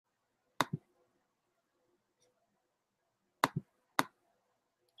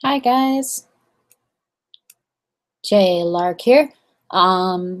Hi guys, Jay Lark here.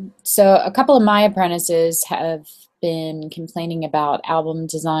 So a couple of my apprentices have been complaining about album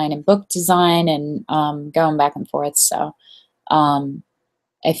design and book design and going back and forth. So um,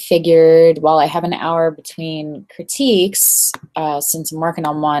 I figured while I have an hour between critiques, since I'm working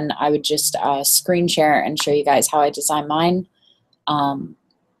on one, I would just screen share and show you guys how I design mine. Um,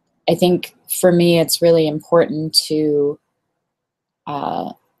 I think for me, it's really important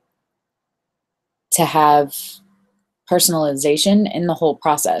uh, to have personalization in the whole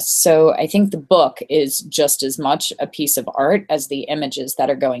process. So I think the book is just as much a piece of art as the images that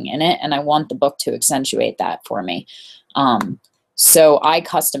are going in it, and I want the book to accentuate that for me. So I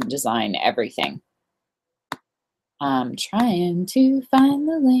custom design everything. I'm trying to find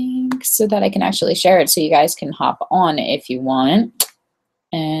the link so that I can actually share it so you guys can hop on if you want.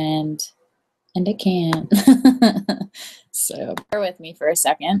 And I can't. So bear with me for a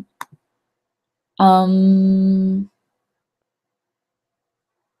second. Why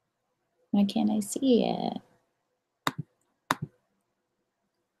can't I see it?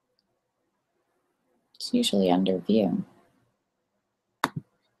 It's usually under view.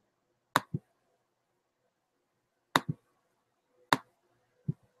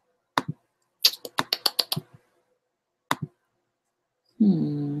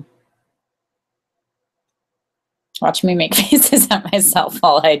 Watch me make faces at myself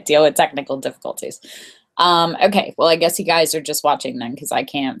while I deal with technical difficulties. Okay, well, I guess you guys are just watching then because I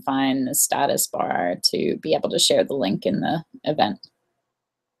can't find the status bar to be able to share the link in the event.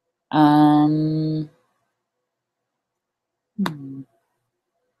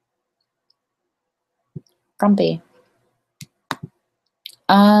 Grumpy.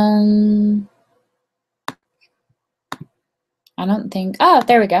 I don't think, oh,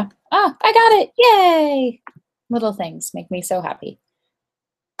 there we go. Oh, I got it, yay! Little things make me so happy.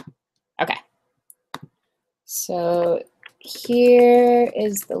 Okay. So here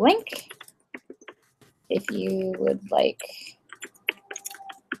is the link if you would like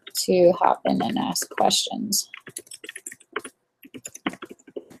to hop in and ask questions.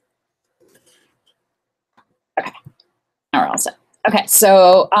 Okay, now we're all set. Okay,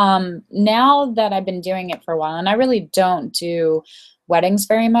 so now that I've been doing it for a while, and I really don't do weddings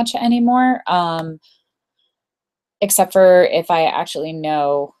very much anymore, except for if I actually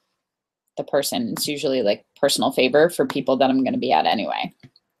know the person. It's usually like personal favor for people that I'm going to be at anyway.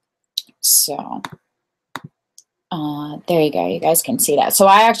 So there you go. You guys can see that. So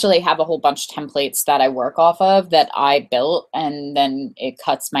I actually have a whole bunch of templates that I work off of that I built, and then it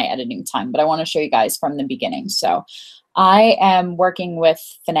cuts my editing time. But I want to show you guys from the beginning. So I am working with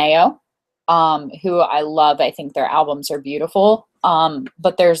Fineo, who I love. I think their albums are beautiful.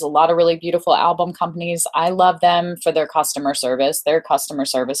 But there's a lot of really beautiful album companies. I love them for their customer service. Their customer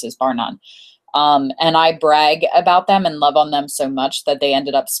service is bar none. And I brag about them and love on them so much that they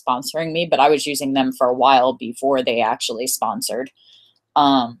ended up sponsoring me, but I was using them for a while before they actually sponsored.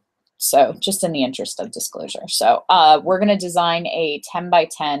 So just in the interest of disclosure. So we're going to design a 10 by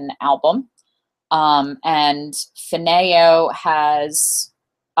 10 album. And Fineo has,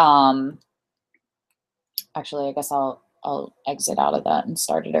 actually, I guess I'll exit out of that and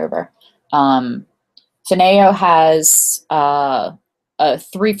start it over. Fineo has a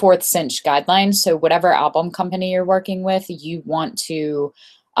 3/4 inch guideline. So whatever album company you're working with, you want to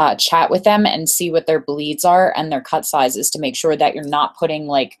chat with them and see what their bleeds are and their cut sizes to make sure that you're not putting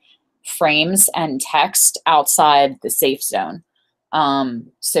like frames and text outside the safe zone.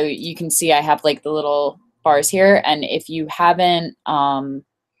 So you can see I have like the little bars here, and if you haven't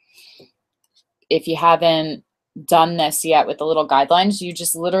done this yet with the little guidelines, you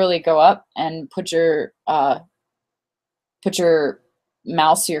just literally go up and put your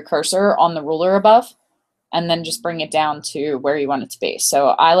mouse, your cursor on the ruler above, and then just bring it down to where you want it to be.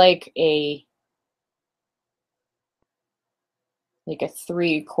 So I like a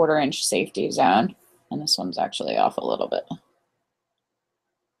 3/4 inch safety zone, and this one's actually off a little bit.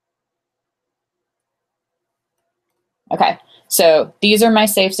 Okay, so these are my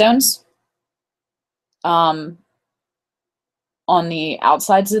safe zones. On the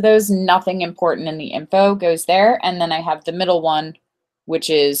outsides of those, nothing important in the info goes there, and then I have the middle one, which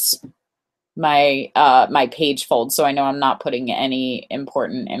is my my page fold, so I know I'm not putting any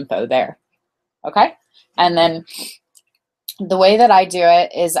important info there. Okay, and then the way that I do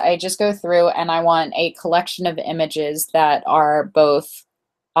it is I just go through and I want a collection of images that are both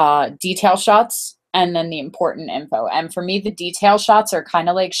detail shots and then the important info. And for me, the detail shots are kind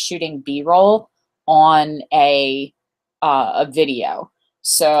of like shooting B-roll on a video.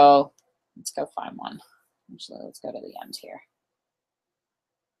 So let's go find one. Actually, let's go to the end here.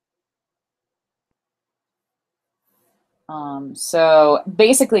 So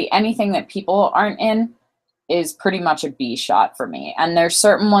basically anything that people aren't in is pretty much a B shot for me. And there's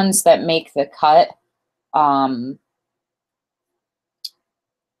certain ones that make the cut,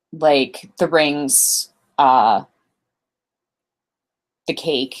 like the rings, the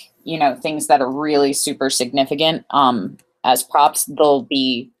cake, you know, things that are really super significant as props. They'll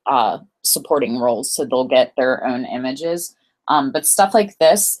be supporting roles, so they'll get their own images. But stuff like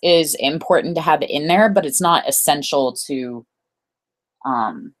this is important to have in there, but it's not essential to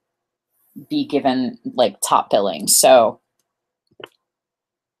be given like top billing. So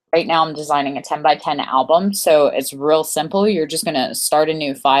right now I'm designing a 10 by 10 album. So it's real simple. You're just going to start a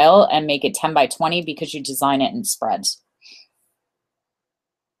new file and make it 10 by 20 because you design it in spreads.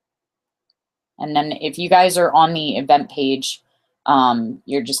 And then if you guys are on the event page,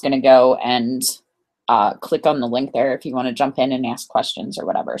 you're just going to go and click on the link there if you want to jump in and ask questions or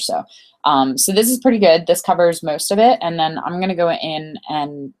whatever. So, so this is pretty good. This covers most of it. And then I'm going to go in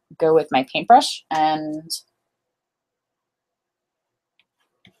and go with my paintbrush, and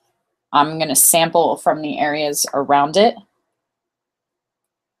I'm going to sample from the areas around it.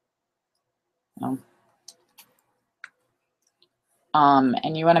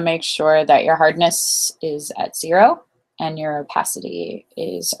 And you want to make sure that your hardness is at 0 and your opacity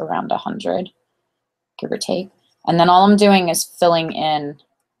is around 100, give or take. And then all I'm doing is filling in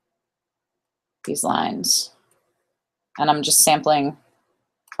these lines. And I'm just sampling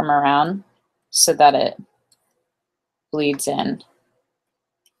from around so that it bleeds in.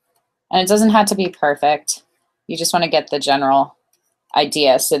 And it doesn't have to be perfect. You just want to get the general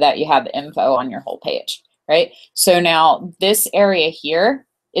idea so that you have info on your whole page, right? So now this area here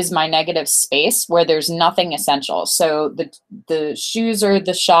is my negative space where there's nothing essential. So the shoes are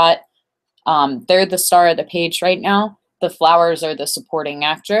the shot. They're the star of the page right now. The flowers are the supporting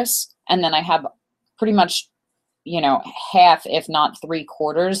actress. And then I have pretty much, you know, half, if not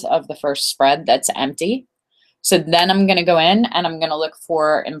 3/4 of the first spread that's empty. So then I'm going to go in and I'm going to look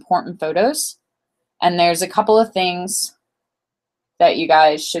for important photos. And there's a couple of things that you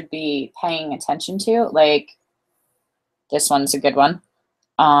guys should be paying attention to. Like this one's a good one.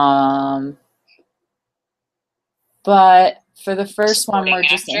 But for the first one, we're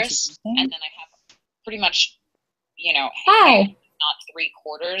just introducing. And then I have pretty much, you know, not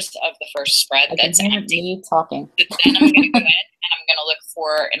 3/4 of the first spread that's empty. Me talking. But then I'm going to go in and I'm going to look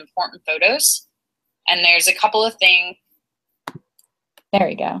for important photos. And there's a couple of things. There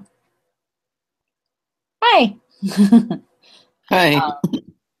we go. Hi. Hi.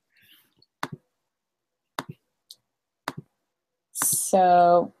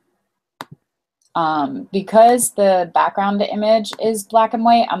 So because the background image is black and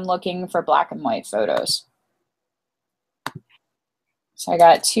white, I'm looking for black and white photos. So I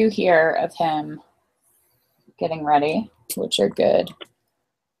got 2 here of him getting ready, which are good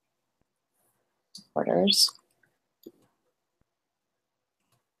supporters.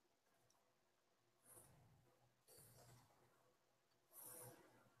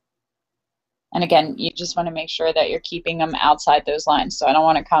 And again, you just want to make sure that you're keeping them outside those lines. So I don't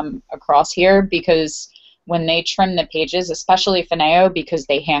want to come across here, because when they trim the pages, especially Fineo, because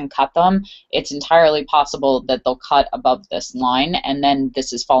they hand cut them, it's entirely possible that they'll cut above this line, and then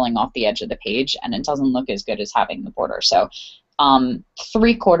this is falling off the edge of the page, and it doesn't look as good as having the border. So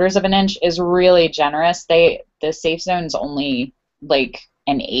 3/4 of an inch is really generous. The safe zone's only like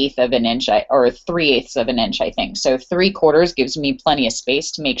 1/8 of an inch, or 3/8 of an inch, I think. So 3/4 gives me plenty of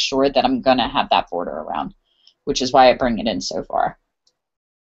space to make sure that I'm gonna have that border around, which is why I bring it in so far.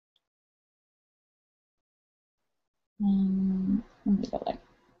 Let me go like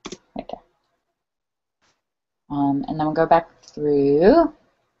right there. And then we'll go back through.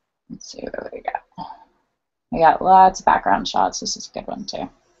 Let's see what we got. We got lots of background shots. This is a good one too.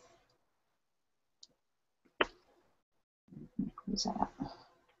 Who's that?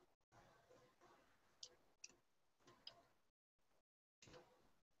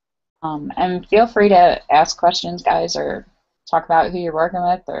 And feel free to ask questions, guys, or talk about who you're working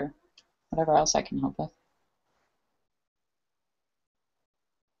with, or whatever else I can help with.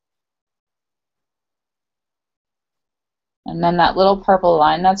 And then that little purple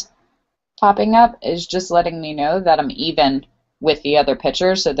line that's popping up is just letting me know that I'm even with the other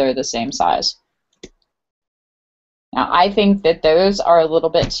pictures, so they're the same size. Now, I think that those are a little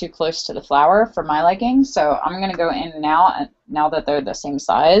bit too close to the flower for my liking, so I'm going to go in now that they're the same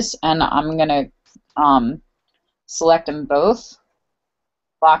size, and I'm going to select them both,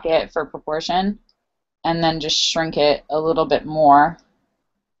 lock it for proportion, and then just shrink it a little bit more.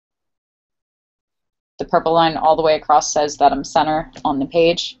 The purple line all the way across says that I'm center on the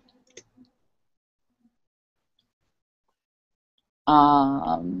page.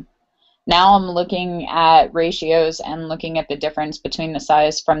 Now I'm looking at ratios and looking at the difference between the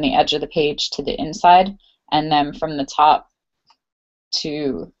size from the edge of the page to the inside, and then from the top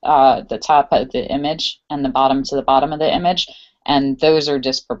to the top of the image and the bottom to the bottom of the image, and those are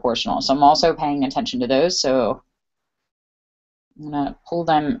disproportional. So I'm also paying attention to those. So I'm going to pull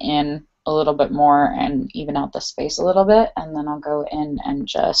them in a little bit more and even out the space a little bit, and then I'll go in and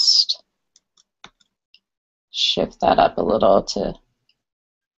just shift that up a little to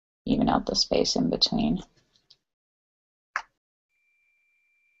even out the space in between.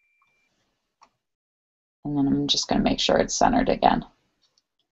 And then I'm just going to make sure it's centered again.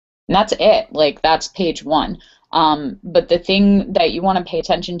 And that's it. Like, that's page one. But the thing that you want to pay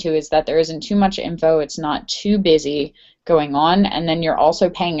attention to is that there isn't too much info. It's not too busy going on. And then you're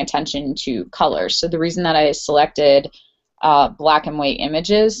also paying attention to colors. So the reason that I selected black and white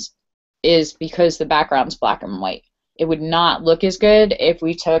images is because the background's black and white. It would not look as good if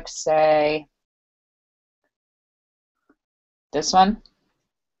we took, say, this one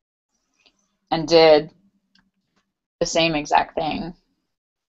and did the same exact thing.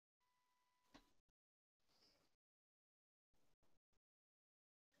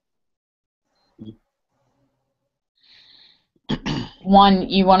 One,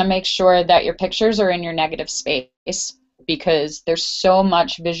 you want to make sure that your pictures are in your negative space because there's so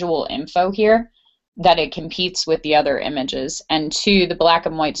much visual info here that it competes with the other images. And two, the black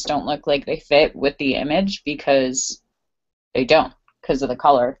and whites don't look like they fit with the image because they don't, because of the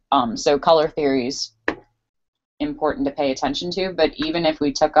color. So color theory is important to pay attention to, but even if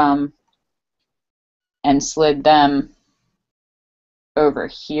we took them and slid them over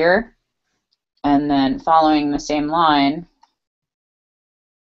here and then following the same line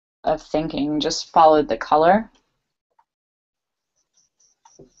of thinking, just followed the color,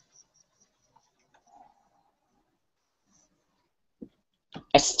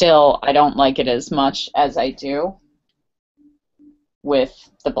 I don't like it as much as I do with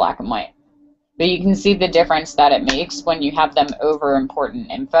the black and white. But you can see the difference that it makes when you have them over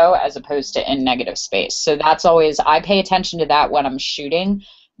important info as opposed to in negative space. So that's always, I pay attention to that when I'm shooting,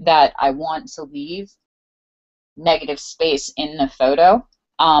 that I want to leave negative space in the photo.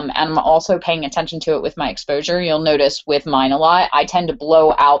 And I'm also paying attention to it with my exposure. You'll notice with mine a lot, I tend to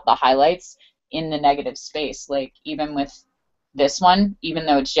blow out the highlights in the negative space. Like even with this one, even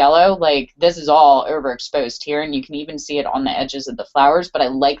though it's yellow, like this is all overexposed here, and you can even see it on the edges of the flowers. But I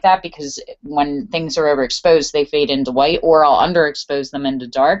like that because when things are overexposed, they fade into white, or I'll underexpose them into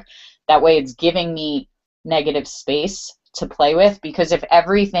dark. That way it's giving me negative space to play with, because if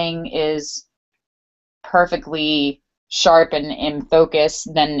everything is perfectly sharp and in focus,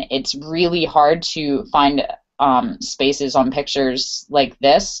 then it's really hard to find spaces on pictures like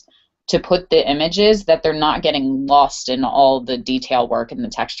this to put the images that they're not getting lost in all the detail work and the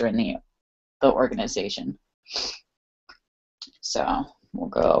texture and the organization. So we'll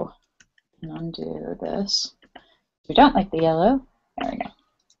go and undo this. We don't like the yellow. There we go.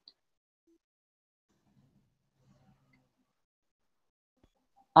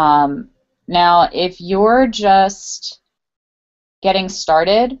 Now, if you're just getting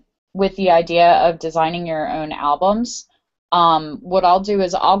started with the idea of designing your own albums, what I'll do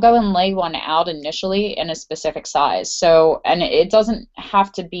is I'll go and lay one out initially in a specific size. So, and it doesn't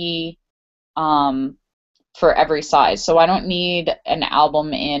have to be for every size. So I don't need an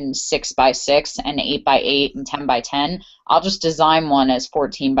album in 6x6 and 8x8 and 10x10. I'll just design one as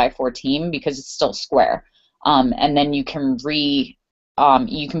 14x14 because it's still square. And then you can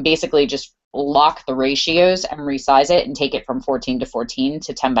you can basically just lock the ratios and resize it and take it from 14 to 14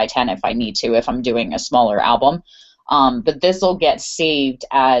 to 10x10 if I need to, if I'm doing a smaller album. But this will get saved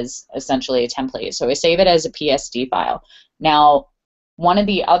as essentially a template. So I save it as a PSD file. Now, one of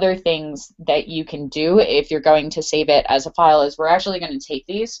the other things that you can do if you're going to save it as a file is we're actually going to take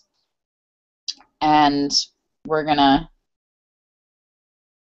these and we're going to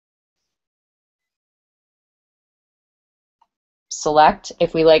select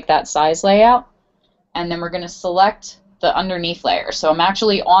if we like that size layout, and then we're going to select the underneath layer. So I'm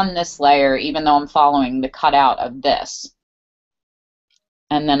actually on this layer even though I'm following the cutout of this.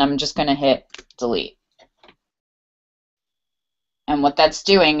 And then I'm just going to hit delete. And what that's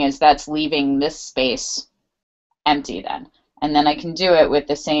doing is that's leaving this space empty then. And then I can do it with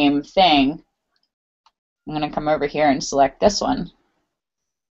the same thing. I'm going to come over here and select this one.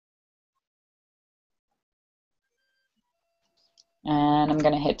 And I'm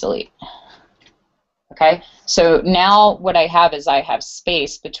going to hit delete. Okay, so now what I have is I have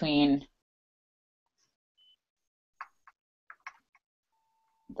space between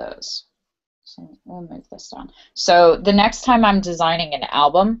those. So we'll move this down. So the next time I'm designing an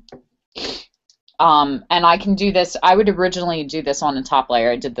album, and I can do this, I would originally do this on a top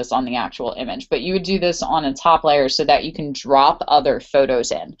layer. I did this on the actual image, but you would do this on a top layer so that you can drop other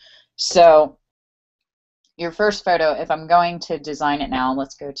photos in. So your first photo, if I'm going to design it now,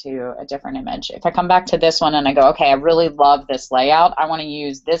 let's go to a different image. If I come back to this one and I go, okay, I really love this layout. I want to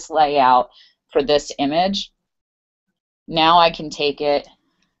use this layout for this image. Now I can take it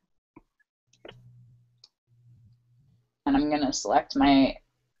and I'm going to select my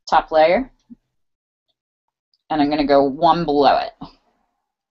top layer and I'm going to go one below it.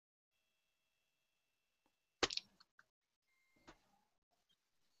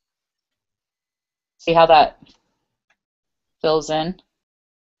 See how that fills in?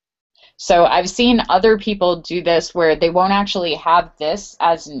 So I've seen other people do this where they won't actually have this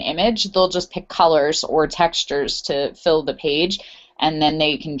as an image. They'll just pick colors or textures to fill the page, and then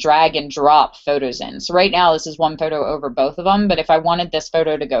they can drag and drop photos in. So right now this is one photo over both of them, but if I wanted this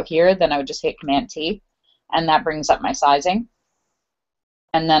photo to go here, then I would just hit Command-T, and that brings up my sizing.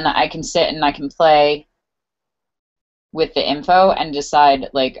 And then I can sit and I can play with the info and decide,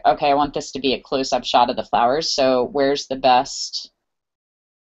 like, okay, I want this to be a close-up shot of the flowers, so where's the best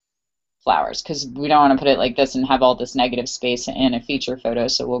flowers? Because we don't want to put it like this and have all this negative space in a feature photo,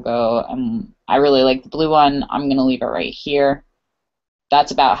 so we'll go, I really like the blue one, I'm going to leave it right here.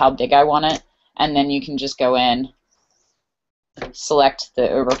 That's about how big I want it, and then you can just go in, select the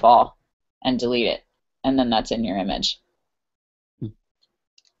overfall, and delete it, and then that's in your image.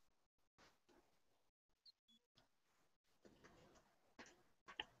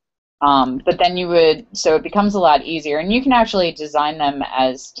 But then you would, so it becomes a lot easier, and you can actually design them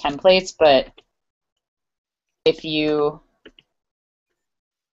as templates, but if you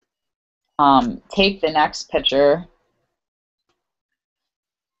take the next picture,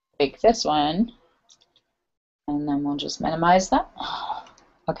 take this one, and then we'll just minimize that.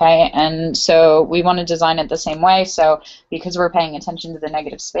 Okay, and so we want to design it the same way, so because we're paying attention to the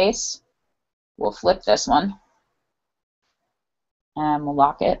negative space, we'll flip this one, and we'll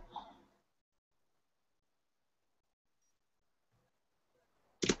lock it.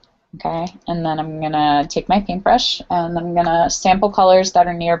 Okay, and then I'm going to take my paintbrush and I'm going to sample colors that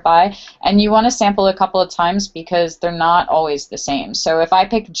are nearby. And you want to sample a couple of times because they're not always the same. So if I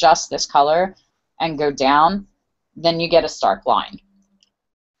pick just this color and go down, then you get a stark line.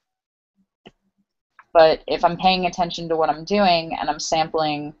 But if I'm paying attention to what I'm doing and I'm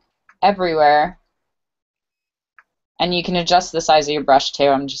sampling everywhere, and you can adjust the size of your brush too,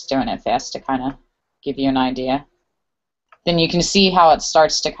 I'm just doing it fast to kind of give you an idea. Then you can see how it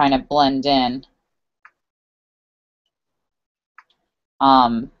starts to kind of blend in.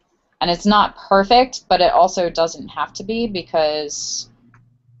 And it's not perfect, but it also doesn't have to be because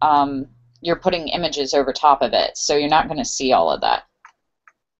you're putting images over top of it, so you're not going to see all of that.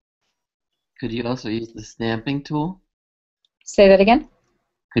 Could you also use the stamping tool? Say that again?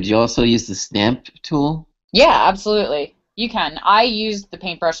 Could you also use the stamp tool? Yeah, absolutely. You can. I used the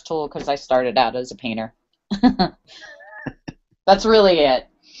paintbrush tool because I started out as a painter. That's really it.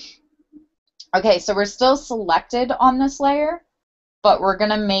 Okay, so we're still selected on this layer, but we're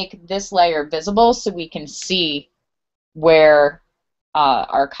going to make this layer visible so we can see where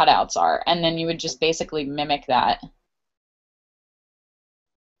our cutouts are. And then you would just basically mimic that.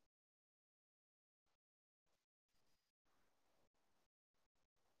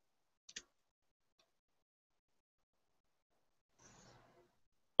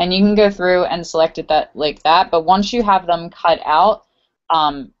 And you can go through and select it like that, but once you have them cut out,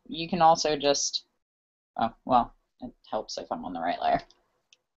 you can also just, oh, well, it helps if I'm on the right layer.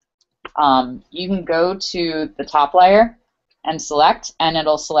 You can go to the top layer and select, and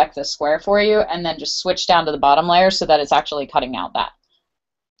it'll select the square for you, and then just switch down to the bottom layer so that it's actually cutting out that.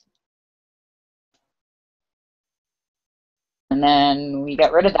 And then we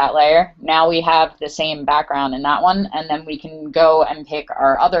get rid of that layer. Now we have the same background in that one, and then we can go and pick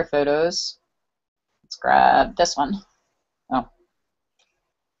our other photos. Let's grab this one. Oh.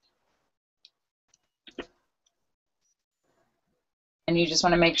 And you just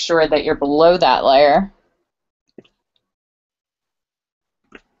want to make sure that you're below that layer.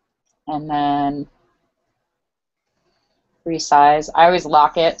 And then resize. I always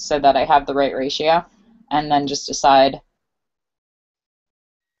lock it so that I have the right ratio, and then just decide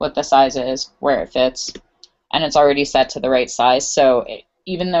what the size is, where it fits, and it's already set to the right size. So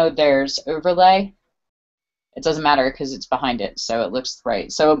even though there's overlay, it doesn't matter because it's behind it, so it looks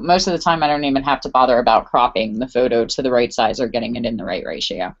right. So most of the time I don't even have to bother about cropping the photo to the right size or getting it in the right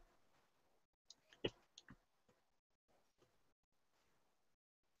ratio.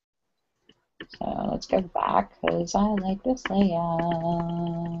 So let's go back because I like this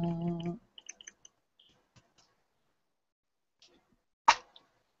layout.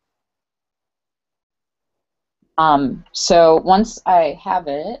 So once I have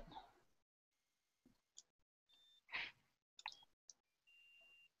it,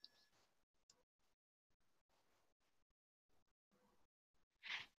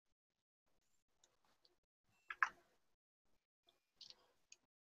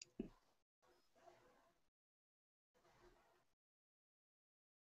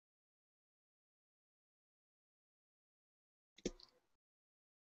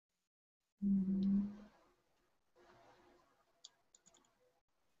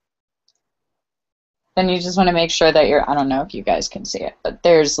 then you just want to make sure that I don't know if you guys can see it, but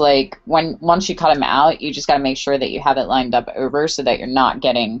there's like, once you cut them out, you just got to make sure that you have it lined up over so that you're not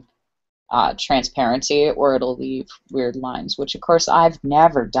getting transparency or it'll leave weird lines, which of course I've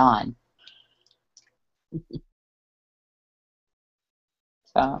never done.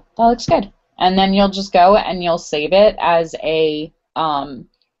 So that looks good. And then you'll just go and you'll save it as a,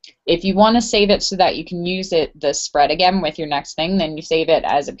 if you want to save it so that you can use it, the spread again with your next thing, then you save it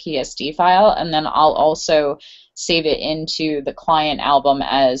as a PSD file, and then I'll also save it into the client album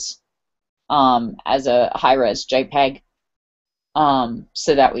as a high-res JPEG,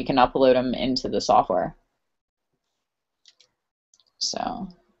 so that we can upload them into the software. So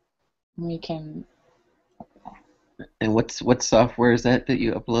we can. And what software is that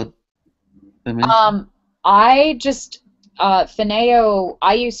you upload them into? I just Fineo.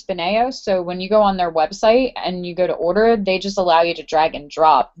 I use Fineo, so when you go on their website and you go to order, they just allow you to drag and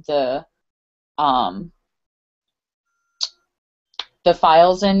drop um, the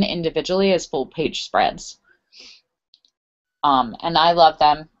files in individually as full page spreads. And I love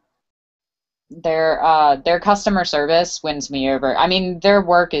them. Their customer service wins me over. I mean, their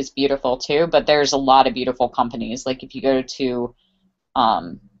work is beautiful too, but there's a lot of beautiful companies. Like if you go to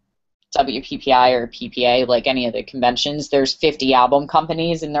um, WPPI or PPA, like any of the conventions, there's 50 album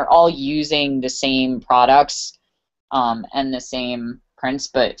companies, and they're all using the same products and the same prints.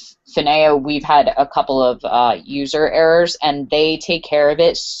 But Fineo, we've had a couple of user errors, and they take care of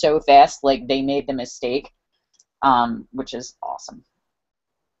it so fast, like they made the mistake, which is awesome.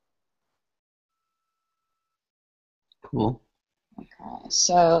 Cool. Okay,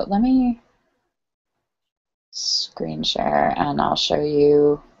 so let me screen share, and I'll show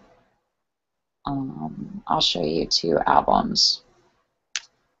you two albums.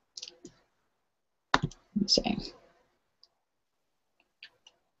 Let's see.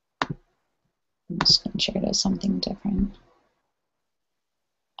 Screen share to something different.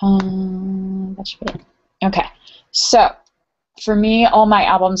 That should be it. Okay, so for me, all my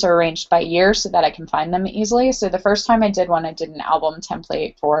albums are arranged by year so that I can find them easily. So the first time I did one, I did an album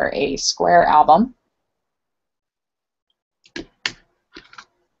template for a square album.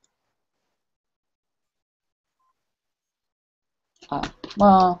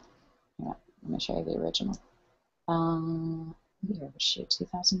 Well, yeah, let me show you the original. Year was she,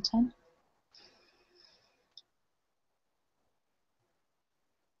 2010?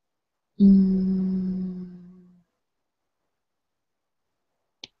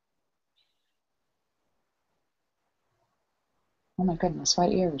 Oh my goodness,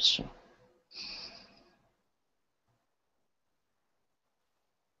 what year was she?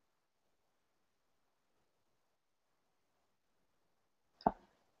 Oh,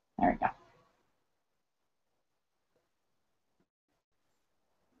 there we go.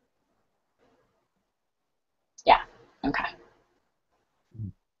 Yeah, okay.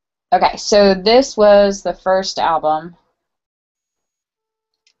 Okay, so this was the first album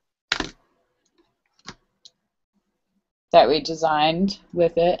that we designed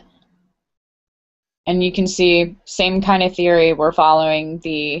with it. And you can see, same kind of theory, we're following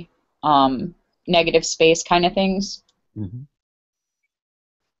the negative space kind of things. Mm-hmm.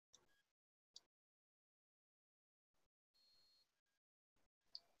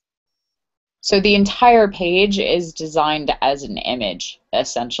 So the entire page is designed as an image,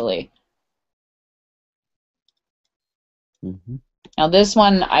 essentially. Mm-hmm. Now this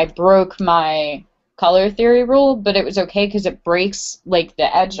one, I broke my color theory rule, but it was okay because it breaks, like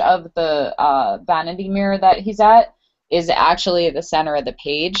the edge of the vanity mirror that he's at is actually the center of the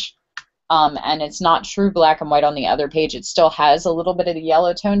page. And it's not true black and white on the other page. It still has a little bit of the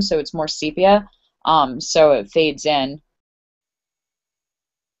yellow tone, so it's more sepia. So it fades in.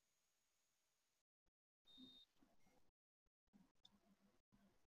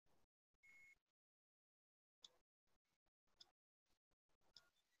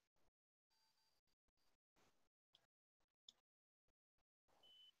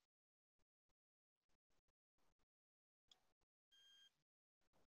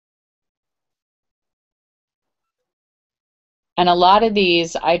 And a lot of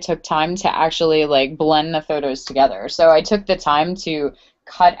these, I took time to actually like blend the photos together. So I took the time to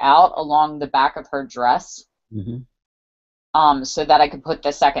cut out along the back of her dress, Hmm. so that I could put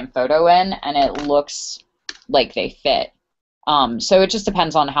the second photo in and it looks like they fit. So it just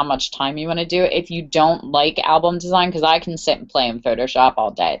depends on how much time you want to do it. If you don't like album design, because I can sit and play in Photoshop all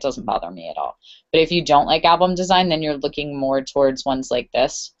day, it doesn't bother me at all. But if you don't like album design, then you're looking more towards ones like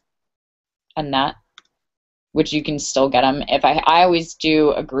this and that, which you can still get them. If I always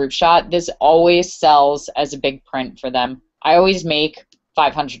do a group shot, this always sells as a big print for them. I always make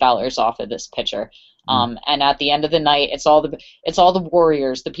 $500 off of this picture. And at the end of the night, it's all the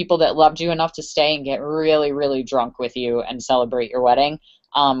warriors, the people that loved you enough to stay and get really, really drunk with you and celebrate your wedding.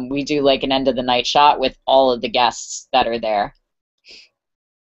 We do like an end of the night shot with all of the guests that are there.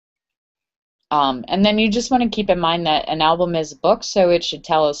 And then you just want to keep in mind that an album is a book, so it should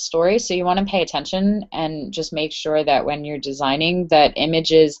tell a story. So you want to pay attention and just make sure that when you're designing, that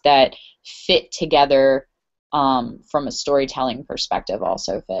images that fit together, from a storytelling perspective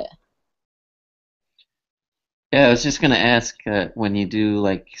also fit. Yeah, I was just gonna ask, when you do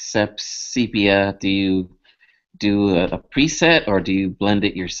like sepia, do you do a preset or do you blend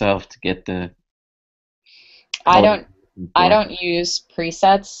it yourself to get the I color don't you're looking I for? don't use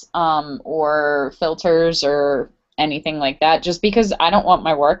presets, or filters or anything like that, just because I don't want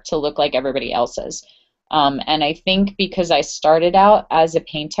my work to look like everybody else's. And I think because I started out as a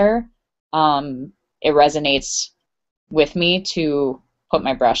painter, it resonates with me to put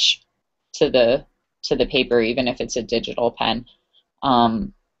my brush to the paper, even if it's a digital pen.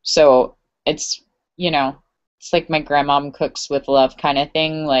 So it's, you know, it's like my grandmom cooks with love kind of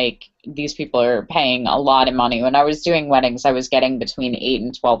thing. Like these people are paying a lot of money. When I was doing weddings, I was getting between $8,000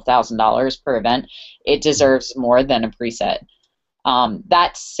 and $12,000 per event. It deserves more than a preset.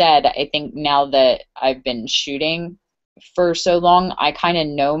 That said, I think now that I've been shooting for so long, I kind of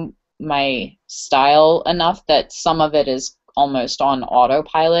know my style enough that some of it is almost on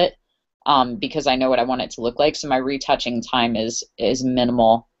autopilot, because I know what I want it to look like. So my retouching time is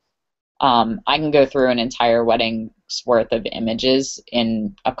minimal. I can go through an entire wedding's worth of images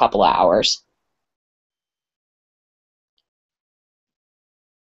in a couple of hours.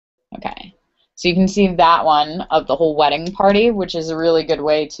 Okay. So you can see that one of the whole wedding party, which is a really good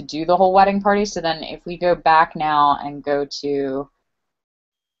way to do the whole wedding party. So then if we go back now and go to,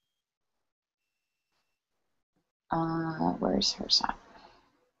 where's her sign?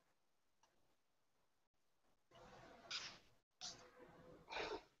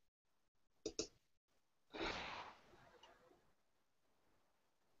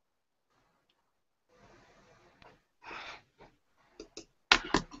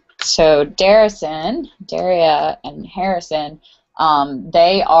 So Daria and Harrison,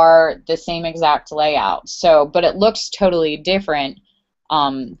 they are the same exact layout. So, but it looks totally different.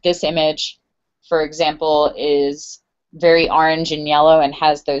 This image, for example, is very orange and yellow and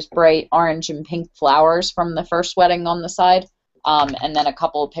has those bright orange and pink flowers from the first wedding on the side. And then a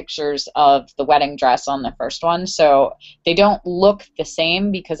couple of pictures of the wedding dress on the first one. So they don't look the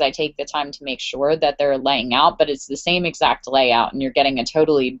same because I take the time to make sure that they're laying out, but it's the same exact layout, and you're getting a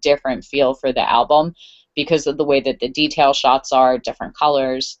totally different feel for the album because of the way that the detail shots are, different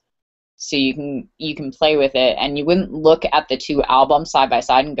colors. So you can play with it, and you wouldn't look at the two albums side by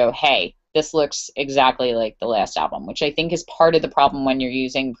side and go, "Hey, this looks exactly like the last album," which I think is part of the problem when you're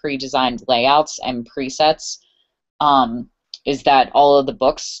using pre-designed layouts and presets. Um, is that all of the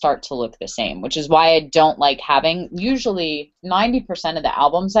books start to look the same, which is why I don't like having, usually 90% of the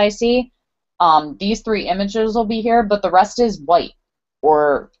albums I see, these three images will be here, but the rest is white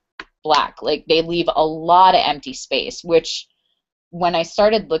or black. Like they leave a lot of empty space, which when I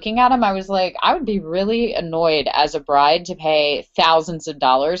started looking at them, I was like, I would be really annoyed as a bride to pay thousands of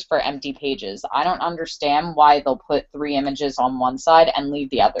dollars for empty pages. I don't understand why they'll put three images on one side and leave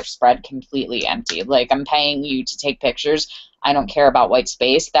the other spread completely empty. Like, I'm paying you to take pictures. I don't care about white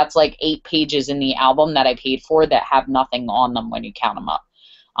space. That's like 8 pages in the album that I paid for that have nothing on them when you count them up.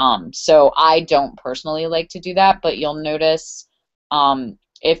 So I don't personally like to do that, but you'll notice,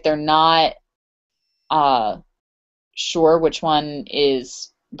 if they're not, uh, sure which one is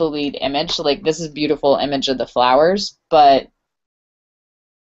the lead image. Like this is a beautiful image of the flowers, but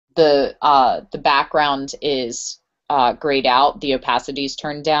the background is grayed out, the opacity is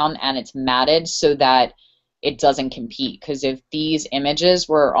turned down, and it's matted so that it doesn't compete. Because if these images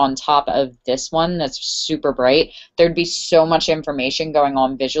were on top of this one that's super bright, there'd be so much information going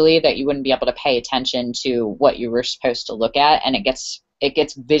on visually that you wouldn't be able to pay attention to what you were supposed to look at, and it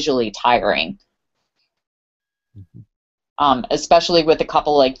gets visually tiring. Mhm. Especially with a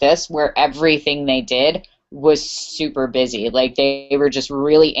couple like this, where everything they did was super busy. Like they were just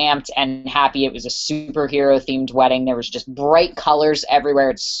really amped and happy. It was a superhero themed wedding. There was just bright colors everywhere.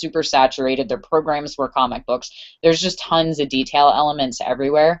 It's super saturated. Their programs were comic books. There's just tons of detail elements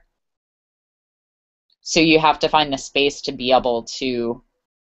everywhere. So you have to find the space to be able to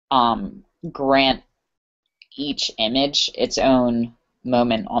grant each image its own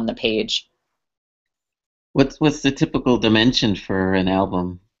moment on the page. What's the typical dimension for an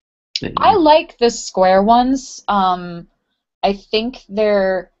album that I you? like the square ones. I think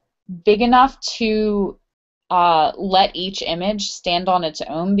they're big enough to let each image stand on its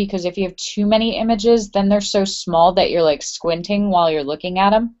own, because if you have too many images, then they're so small that you're like squinting while you're looking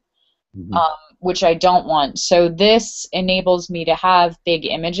at them, Mhm. which I don't want. So this enables me to have big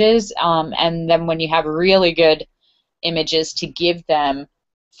images, and then when you have really good images, to give them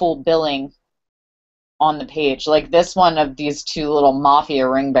full billing on the page. Like this one of these two little mafia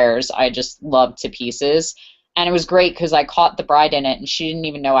ring bearers, I just love to pieces. And it was great because I caught the bride in it and she didn't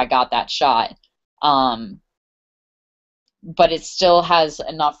even know I got that shot. Um, but it still has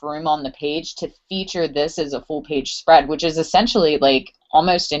enough room on the page to feature this as a full page spread, which is essentially like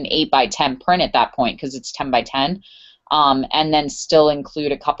almost an 8 by 10 print at that point because it's 10 by 10. And then still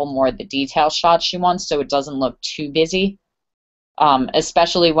include a couple more of the detail shots she wants so it doesn't look too busy.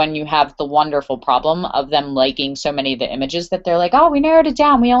 Especially when you have the wonderful problem of them liking so many of the images that they're like, oh, we narrowed it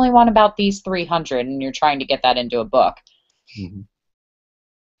down. We only want about these 300, and you're trying to get that into a book. Mhm.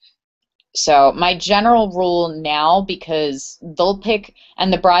 So my general rule now, because they'll pick,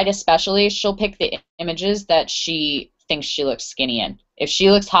 and the bride especially, she'll pick the images that she thinks she looks skinny in. If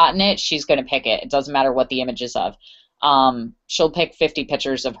she looks hot in it, she's going to pick it. It doesn't matter what the image is of. She'll pick 50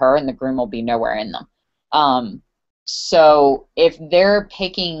 pictures of her, and the groom will be nowhere in them. So if they're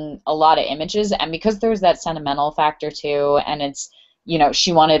picking a lot of images, and because there's that sentimental factor too, and it's,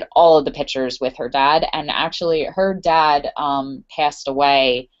 she wanted all of the pictures with her dad, and actually her dad passed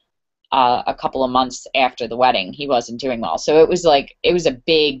away a couple of months after the wedding. He wasn't doing well. So it was a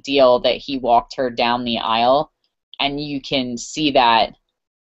big deal that he walked her down the aisle, and you can see that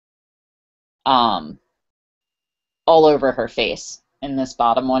um, all over her face in this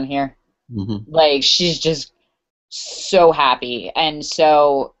bottom one here. Mhm. Like she's just so happy. And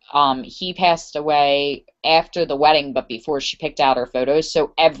so he passed away after the wedding, but before she picked out her photos.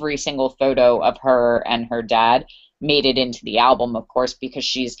 So every single photo of her and her dad made it into the album, of course, because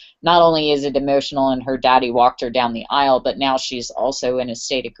she's not only is it emotional and her daddy walked her down the aisle, but now she's also in a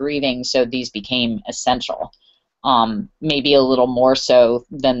state of grieving. So these became essential. Maybe a little more so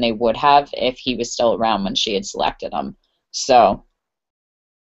than they would have if he was still around when she had selected them. So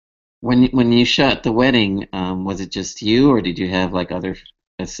When you shot the wedding, was it just you, or did you have like other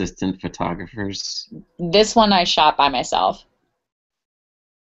assistant photographers? this one I shot by myself.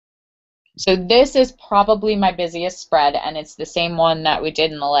 So this is probably my busiest spread, and it's the same one that we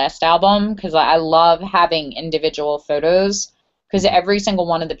did in the last album because I love having individual photos because Mhm. every single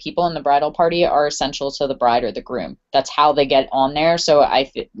one of the people in the bridal party are essential to the bride or the groom. That's how they get on there. So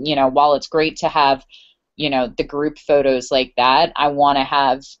while it's great to have the group photos like that, I want to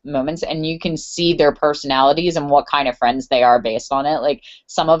have moments, and you can see their personalities and what kind of friends they are based on it. Like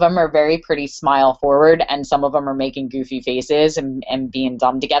some of them are very pretty smile forward, and some of them are making goofy faces and being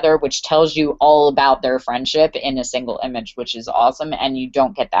dumb together, which tells you all about their friendship in a single image, which is awesome. And you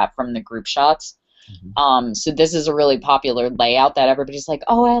don't get that from the group shots. Mhm. So this is a really popular layout that everybody's like,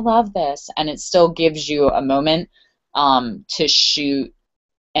 oh, I love this. And it still gives you a moment to shoot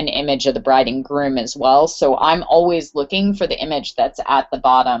an image of the bride and groom as well. So I'm always looking for the image that's at the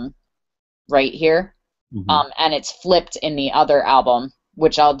bottom right here. Mhm. And it's flipped in the other album,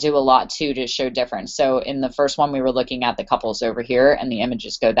 which I'll do a lot too to show difference. So in the first one, we were looking at the couples over here, and the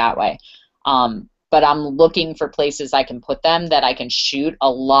images go that way. But I'm looking for places I can put them that I can shoot a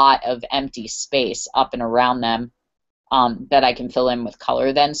lot of empty space up and around them, that I can fill in with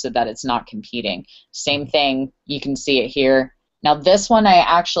color then so that it's not competing. Same thing, you can see it here. Now this one I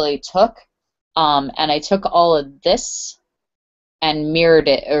actually took, and I took all of this and mirrored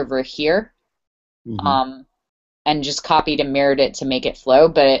it over here, Mhm. um, and just copied and mirrored it to make it flow,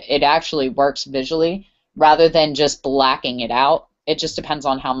 but it actually works visually rather than just blacking it out. It just depends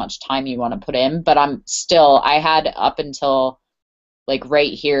on how much time you want to put in, but I had up until like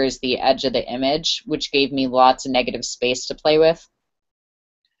right here is the edge of the image, which gave me lots of negative space to play with.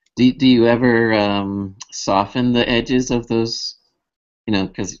 Do you ever soften the edges of those?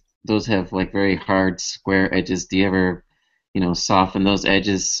 Because those have like very hard square edges. Do you ever, soften those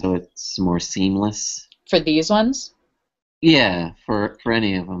edges so it's more seamless? For these ones, Yeah, for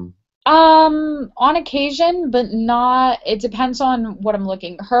any of them. On occasion, but not, it depends on what I'm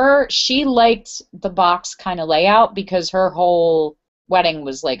looking. She liked the box kind of layout because her whole wedding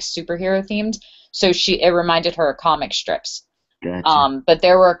was like superhero themed. So it reminded her of comic strips. Gotcha. But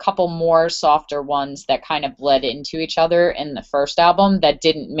there were a couple more softer ones that kind of bled into each other in the first album that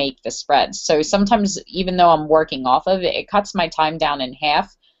didn't make the spreads. So sometimes, even though I'm working off of it, it cuts my time down in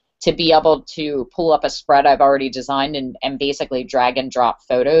half to be able to pull up a spread I've already designed and basically drag and drop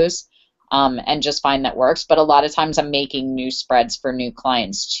photos, and just find that works. But a lot of times I'm making new spreads for new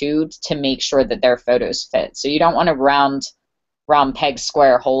clients too to make sure that their photos fit. So you don't want to round peg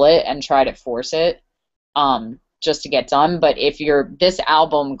square hole it and try to force it, just to get done. But if this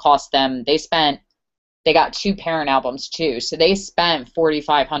album cost them, they got two parent albums too, so they spent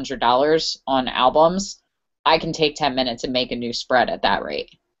 $4,500 on albums. I can take 10 minutes and make a new spread at that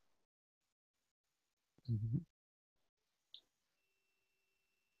rate. Mhm.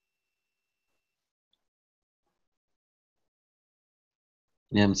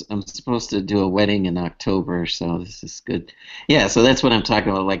 Yeah, I'm supposed to do a wedding in October, so this is good. Yeah, so that's what I'm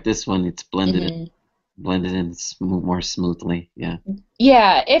talking about. Like this one, it's Hmm. blended in more smoothly. Yeah.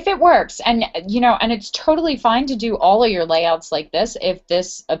 Yeah, if it works. And and it's totally fine to do all of your layouts like this if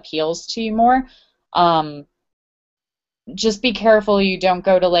this appeals to you more. Um, just be careful you don't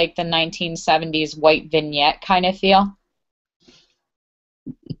go to like the 1970s white vignette kind of feel.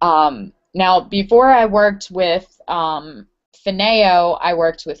 Now, before I worked with Fineo, I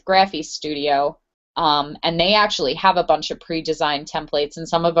worked with Graphy Studio, and they actually have a bunch of pre-designed templates, and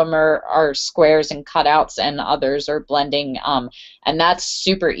some of them are squares and cutouts, and others are blending, and that's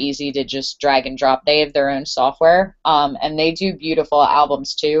super easy to just drag and drop. They have their own software, and they do beautiful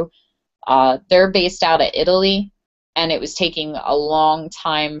albums too. They're based out of Italy, and it was taking a long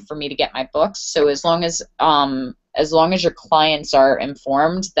time for me to get my books. So as long as your clients are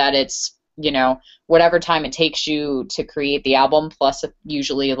informed that it's whatever time it takes you to create the album, plus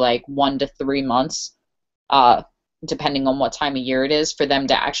usually like 1 to 3 months, uh, depending on what time of year it is, for them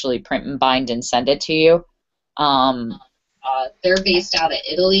to actually print and bind and send it to you. Um, they're based out of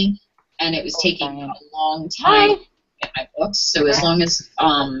Italy, and it was taking a long time to get my books. So as long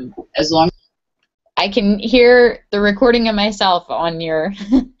I can hear the recording of myself on your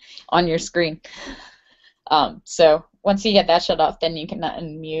on your screen. So once you get that shut off, then you can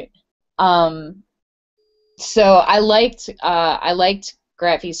unmute. Um, so I liked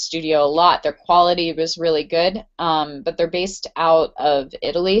Graphy's studio a lot. Their quality was really good, but they're based out of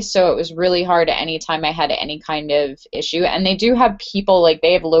Italy, so it was really hard anytime I had any kind of issue. And they do have people, like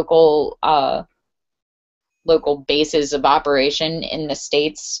they have local bases of operation in the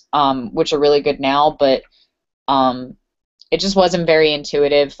States, which are really good now, but um, it just wasn't very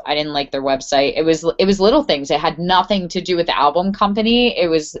intuitive. I didn't like their website. It was little things. It had nothing to do with the album company. It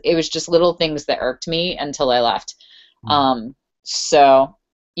was just little things that irked me until I left. Mm. So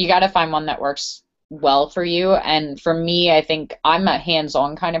you got to find one that works well for you. And for me, I think I'm a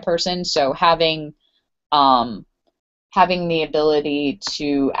hands-on kind of person, so um, having the ability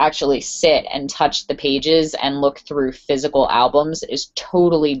to actually sit and touch the pages and look through physical albums is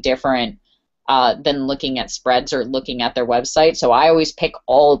totally different, than looking at spreads or looking at their website. So I always pick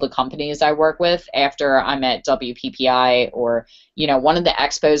all the companies I work with after I'm at WPPI or one of the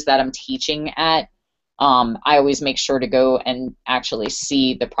expos that I'm teaching at. I always make sure to go and actually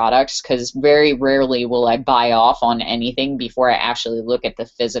see the products, because very rarely will I buy off on anything before I actually look at the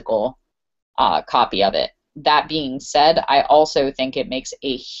physical copy of it. That being said, I also think it makes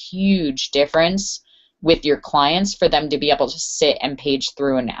a huge difference with your clients for them to be able to sit and page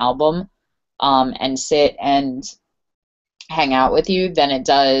through an album, and sit and hang out with you, than it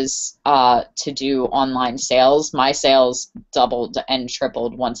does to do online sales. My sales doubled and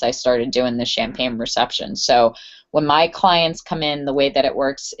tripled once I started doing the champagne reception. So when my clients come in, the way that it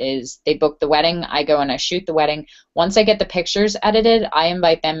works is they book the wedding, I go and I shoot the wedding. Once I get the pictures edited, I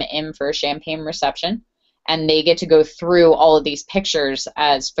invite them in for a champagne reception, and they get to go through all of these pictures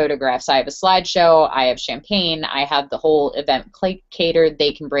as photographs. I have a slideshow, I have champagne, I have the whole event catered.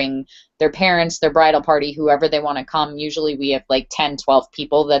 They can bring their parents, their bridal party, whoever they want to come. Usually we have like 10, 12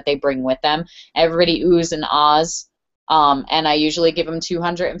 people that they bring with them. Everybody oohs and ahs. And I usually give them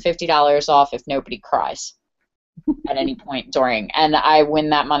 $250 off if nobody cries at any point during. And I win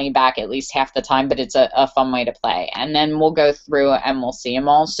that money back at least half the time, but it's a fun way to play. And then we'll go through and we'll see them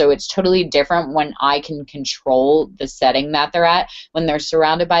all. So it's totally different when I can control the setting that they're at, when they're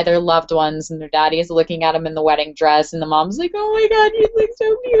surrounded by their loved ones and their daddy is looking at them in the wedding dress and the mom's like, oh my God, you look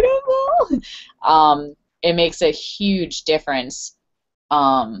so beautiful. It makes a huge difference,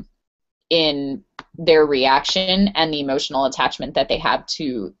 in their reaction and the emotional attachment that they have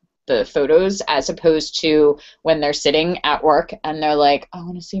to the photos, as opposed to when they're sitting at work and they're like, I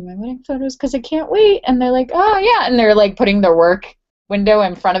want to see my wedding photos because I can't wait. And they're like, oh yeah, and they're like putting their work window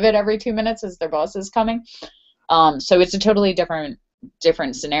in front of it every 2 minutes as their boss is coming. So it's a totally different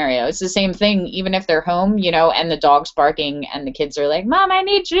scenario. It's the same thing, even if they're home, you know, and the dog's barking and the kids are like, Mom, I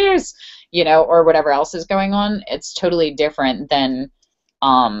need juice, you know, or whatever else is going on. It's totally different than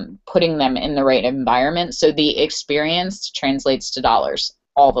putting them in the right environment. So the experience translates to dollars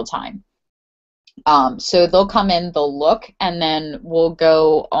all the time. So they'll come in, they'll look, and then we'll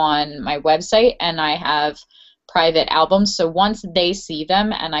go on my website, and I have private albums. So once they see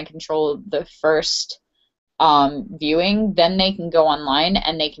them and I control the first viewing, then they can go online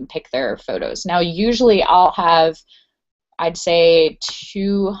and they can pick their photos. Now, usually I'll have, I'd say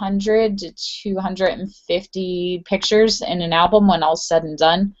 200 to 250 pictures in an album when all's said and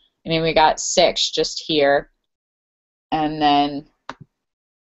done. I mean, we got 6 just here, and then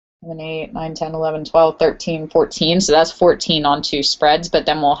 7, 8, 9, 10, 11, 12, 13, 14. So that's 14 on 2 spreads, but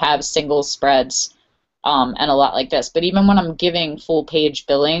then we'll have single spreads and a lot like this. But even when I'm giving full page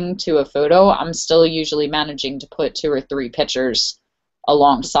billing to a photo, I'm still usually managing to put 2 or 3 pictures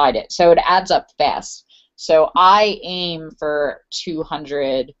alongside it. So it adds up fast. So I aim for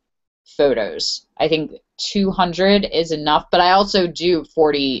 200 photos. I think 200 is enough, but I also do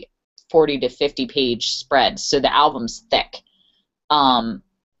 40 to 50 page spreads, so the album's thick.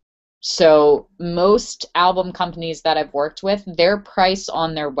 So most album companies that I've worked with, their price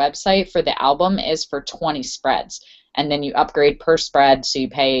on their website for the album is for 20 spreads. And then you upgrade per spread, so you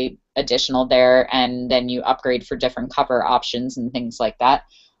pay additional there, and then you upgrade for different cover options and things like that.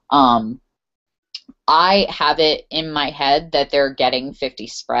 I have it in my head that they're getting 50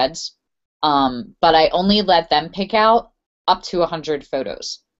 spreads, but I only let them pick out up to 100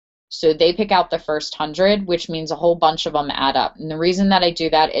 photos. So they pick out the first 100, which means a whole bunch of them add up. And the reason that I do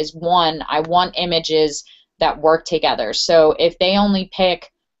that is, one, I want images that work together. So if they only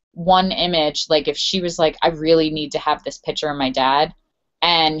pick one image, like if she was like, I really need to have this picture of my dad,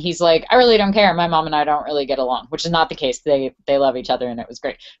 and he's like, I really don't care, my mom and I don't really get along, which is not the case. They love each other and it was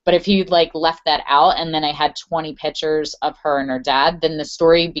great. But if he like left that out and then I had 20 pictures of her and her dad, then the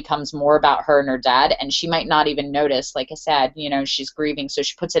story becomes more about her and her dad, and she might not even notice. Like I said, you know, she's grieving, so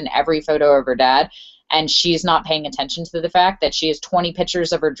she puts in every photo of her dad, and she's not paying attention to the fact that she has 20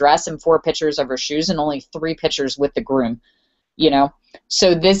 pictures of her dress and 4 pictures of her shoes and only 3 pictures with the groom, you know.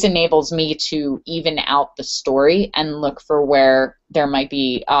 So this enables me to even out the story and look for where there might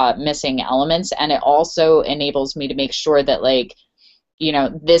be missing elements, and it also enables me to make sure that, like, you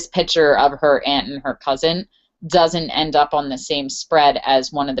know, this picture of her aunt and her cousin doesn't end up on the same spread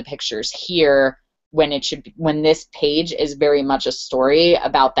as one of the pictures here, when it should be, when this page is very much a story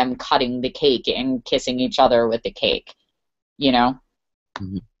about them cutting the cake and kissing each other with the cake, you know.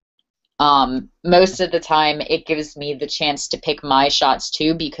 Mm-hmm. Most of the time it gives me the chance to pick my shots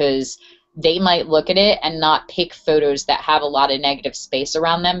too, because they might look at it and not pick photos that have a lot of negative space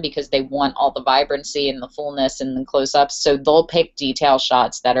around them because they want all the vibrancy and the fullness and the close-ups. So they'll pick detail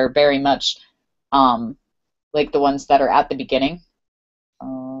shots that are very much like the ones that are at the beginning.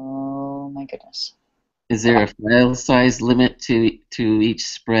 Oh my goodness. Is there a file size limit to each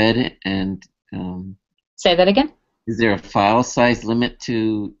spread? And say that again? Is there a file size limit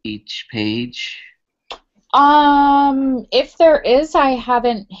to each page? If there is, I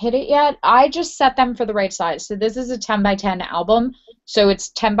haven't hit it yet. I just set them for the right size. So this is a 10 by 10 album, so it's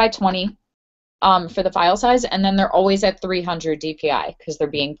 10 by 20 for the file size, and then they're always at 300 DPI because they're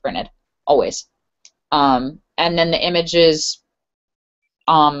being printed, always. And then the images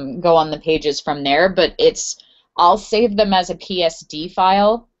go on the pages from there, but I'll save them as a PSD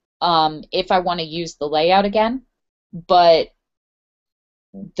file if I want to use the layout again. But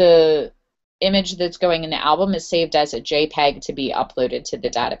the image that's going in the album is saved as a JPEG to be uploaded to the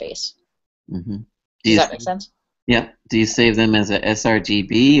database. Mm-hmm. Does that make sense? Yeah. Do you save them as a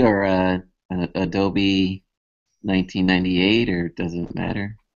sRGB or a Adobe 1998, or does it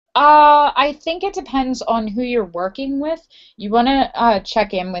matter? I think it depends on who you're working with. You want to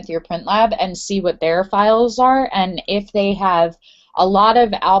check in with your print lab and see what their files are, and if they have. A lot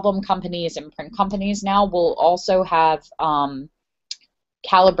of album companies and print companies now will also have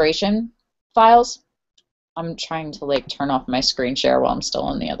calibration files. I'm trying to like turn off my screen share while I'm still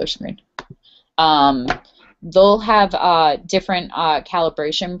on the other screen. They'll have different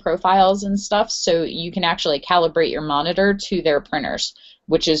calibration profiles and stuff, so you can actually calibrate your monitor to their printers,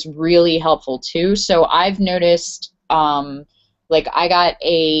 which is really helpful too. So I've noticed like I got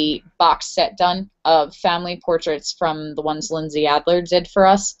a box set done of family portraits from the ones Lindsay Adler did for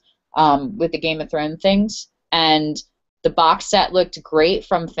us with the Game of Thrones things, and The box set looked great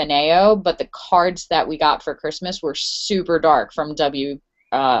from Fineo, but the cards that we got for Christmas were super dark from WHCC,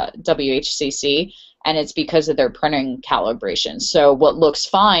 and it's because of their printing calibration. So what looks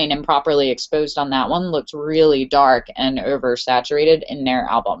fine and properly exposed on that one looked really dark and oversaturated in their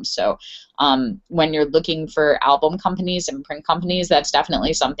albums. So when you're looking for album companies and print companies, that's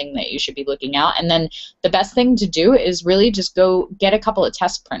definitely something that you should be looking at. And then the best thing to do is really just go get a couple of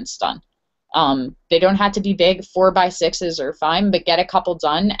test prints done. They don't have to be big. 4x6s are fine, but get a couple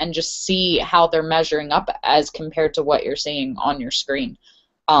done and just see how they're measuring up as compared to what you're seeing on your screen.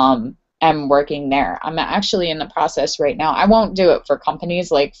 And working there. I'm actually in the process right now. I won't do it for companies.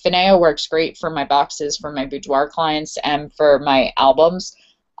 Like Fineo works great for my boxes, for my boudoir clients, and for my albums.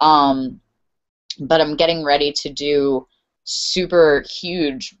 But I'm getting ready to do super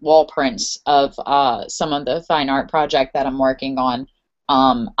huge wall prints of some of the fine art project that I'm working on.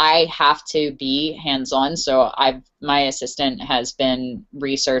 I have to be hands-on, so my assistant has been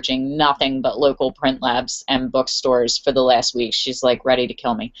researching nothing but local print labs and bookstores for the last week. She's like ready to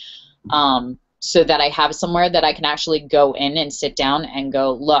kill me. So that I have somewhere that I can actually go in and sit down and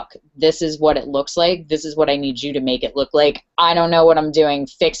go, look, this is what it looks like. This is what I need you to make it look like. I don't know what I'm doing.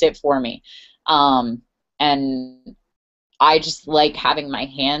 Fix it for me. And I just like having my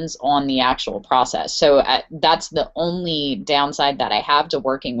hands on the actual process. So that's the only downside that I have to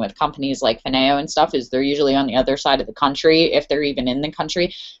working with companies like Fineo and stuff, is they're usually on the other side of the country, if they're even in the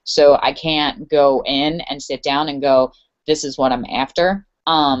country. So I can't go in and sit down and go, this is what I'm after.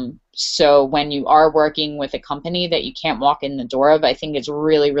 So when you are working with a company that you can't walk in the door of, I think it's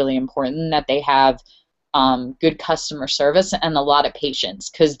really, really important that they have good customer service and a lot of patience,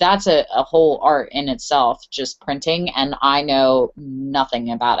 because that's a whole art in itself, just printing, and I know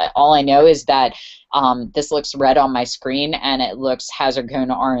nothing about it. All I know is that this looks red on my screen and it looks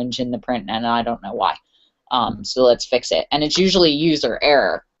Hazard-Kona orange in the print, and I don't know why. So let's fix it. And it's usually user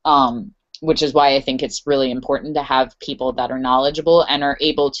error, which is why I think it's really important to have people that are knowledgeable and are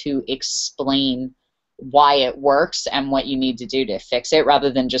able to explain why it works and what you need to do to fix it,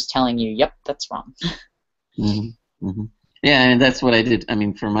 rather than just telling you, yep, that's wrong. Mm-hmm. Mm-hmm. Yeah, and that's what I did. I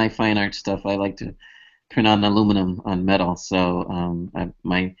mean, for my fine art stuff, I like to print on aluminum on metal. So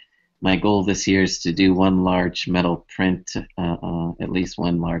my goal this year is to do one large metal print, at least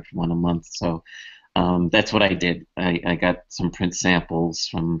one large one a month. So that's what I did. I got some print samples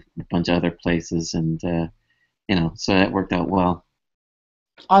from a bunch of other places, and so that worked out well.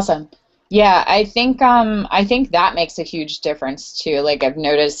 Awesome. Yeah, I think that makes a huge difference too. Like I've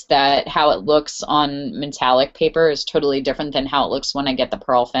noticed that how it looks on metallic paper is totally different than how it looks when I get the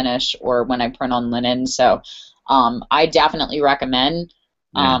pearl finish or when I print on linen. So I definitely recommend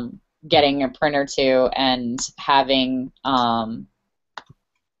getting a print or two and having having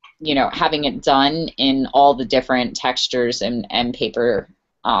it done in all the different textures and paper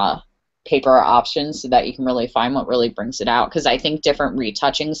options, so that you can really find what really brings it out. Because I think different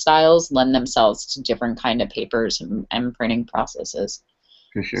retouching styles lend themselves to different kind of papers and printing processes.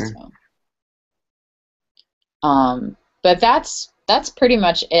 For sure. So, but that's pretty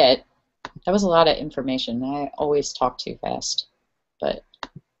much it. That was a lot of information. I always talk too fast, but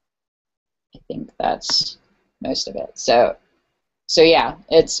I think that's most of it. So yeah,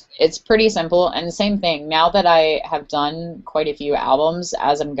 it's pretty simple. And the same thing, now that I have done quite a few albums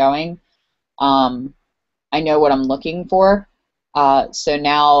as I'm going, I know what I'm looking for. So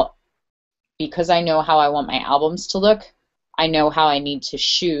now, because I know how I want my albums to look, I know how I need to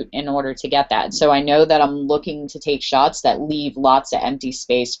shoot in order to get that. So I know that I'm looking to take shots that leave lots of empty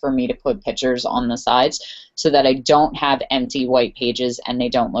space for me to put pictures on the sides, so that I don't have empty white pages and they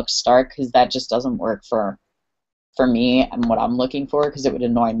don't look stark, because that just doesn't work for me and what I'm looking for, because it would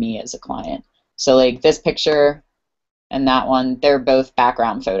annoy me as a client. So like this picture and that one, they're both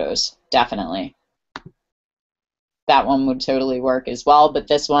background photos, definitely. That one would totally work as well, but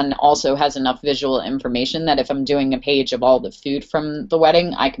this one also has enough visual information that if I'm doing a page of all the food from the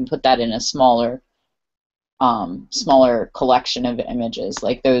wedding, I can put that in a smaller collection of images.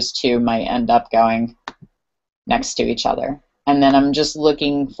 Like those two might end up going next to each other. And then I'm just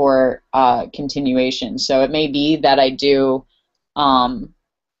looking for continuation. So it may be that I do that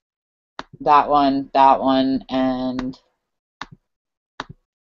one, and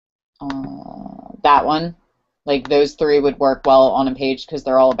that one. Like those three would work well on a page because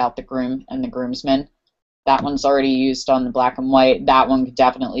they're all about the groom and the groomsmen. That one's already used on the black and white. That one could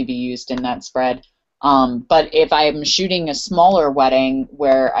definitely be used in that spread. But if I'm shooting a smaller wedding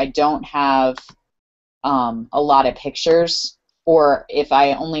where I don't have a lot of pictures, or if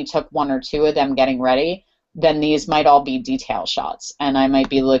I only took one or two of them getting ready, then these might all be detail shots, and I might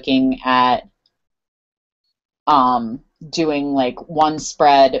be looking at doing like one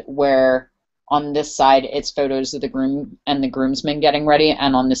spread where on this side it's photos of the groom and the groomsmen getting ready,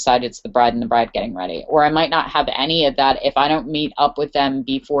 and on this side it's the bride and the bride getting ready. Or I might not have any of that if I don't meet up with them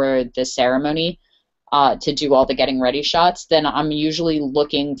before the ceremony to do all the getting ready shots. Then I'm usually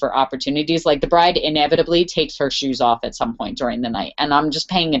looking for opportunities. Like the bride inevitably takes her shoes off at some point during the night, and I'm just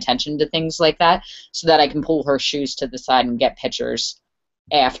paying attention to things like that so that I can pull her shoes to the side and get pictures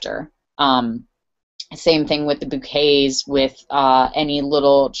after. Same thing with the bouquets, with any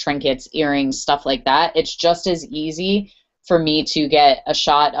little trinkets, earrings, stuff like that. It's just as easy for me to get a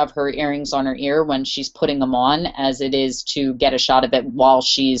shot of her earrings on her ear when she's putting them on as it is to get a shot of it while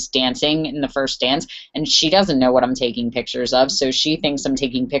she's dancing in the first dance. And she doesn't know what I'm taking pictures of, so she thinks I'm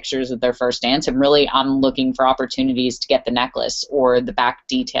taking pictures of their first dance, and really I'm looking for opportunities to get the necklace or the back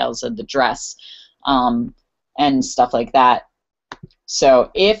details of the dress, and stuff like that.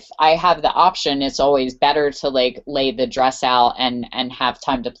 So if I have the option, it's always better to like lay the dress out and have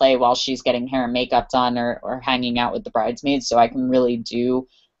time to play while she's getting hair and makeup done, or hanging out with the bridesmaids, so I can really do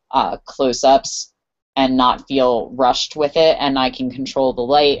close-ups and not feel rushed with it, and I can control the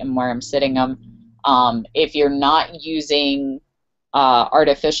light and where I'm sitting them. If you're not using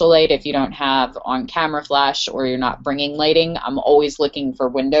artificial light, if you don't have on camera flash or you're not bringing lighting, I'm always looking for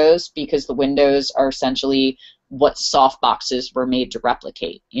windows, because the windows are essentially what soft boxes were made to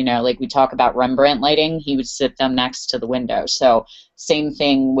replicate. You know, like we talk about Rembrandt lighting, he would sit them next to the window. So same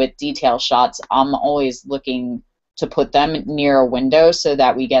thing with detail shots. I'm always looking to put them near a window so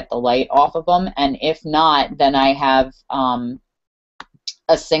that we get the light off of them. And if not, then I have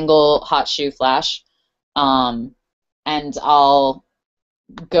a single hot shoe flash, and I'll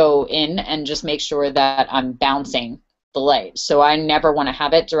go in and just make sure that I'm bouncing the light. So I never want to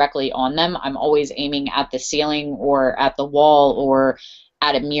have it directly on them. I'm always aiming at the ceiling or at the wall or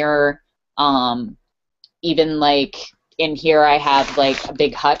at a mirror. Even like in here I have like a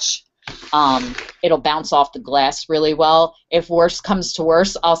big hutch. It'll bounce off the glass really well. If worse comes to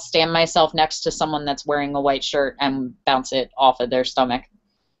worse, I'll stand myself next to someone that's wearing a white shirt and bounce it off of their stomach.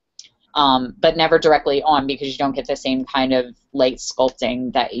 But never directly on, because you don't get the same kind of light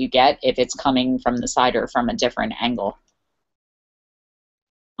sculpting that you get if it's coming from the side or from a different angle.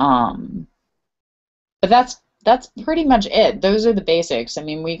 But that's pretty much it. Those are the basics. I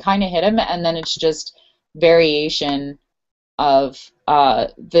mean, we kind of hit them, and then it's just variation of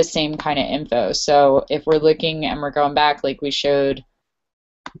the same kind of info. So if we're looking and we're going back, like we showed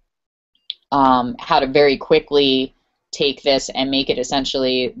how to very quickly take this and make it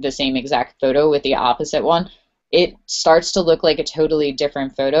essentially the same exact photo with the opposite one, it starts to look like a totally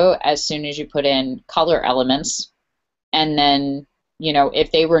different photo as soon as you put in color elements. And then, you know,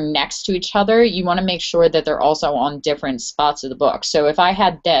 if they were next to each other, you want to make sure that they're also on different spots of the book. So if I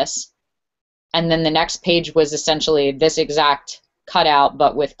had this, and then the next page was essentially this exact cutout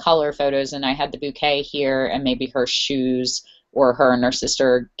but with color photos, and I had the bouquet here and maybe her shoes or her and her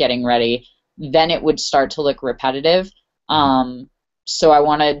sister getting ready, then it would start to look repetitive. So I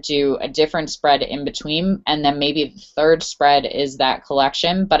want to do a different spread in between, and then maybe the third spread is that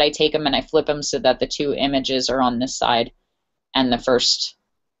collection, but I take them and I flip them so that the two images are on this side and the first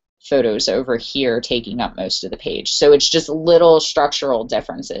photos over here taking up most of the page. So it's just little structural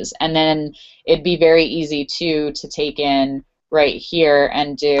differences. And then it'd be very easy too to take in right here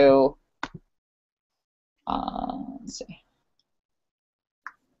and do, let's see,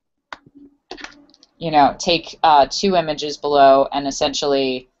 you know, take two images below and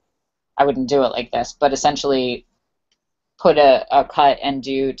essentially, I wouldn't do it like this, but essentially put a cut and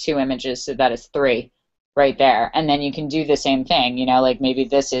do two images so that is three right there. And then you can do the same thing, you know, like maybe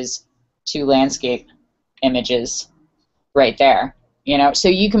this is two landscape images right there, you know. So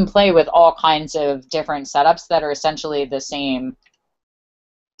you can play with all kinds of different setups that are essentially the same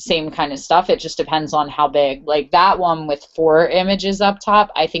kind of stuff. It just depends on how big. Like that one with 4 images up top,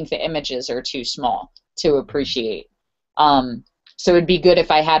 I think the images are too small to appreciate. So it'd be good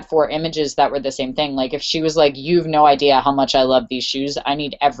if I had 4 images that were the same thing. Like if she was like, you've no idea how much I love these shoes, I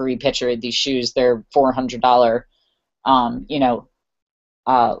need every picture of these shoes. They're $400, you know,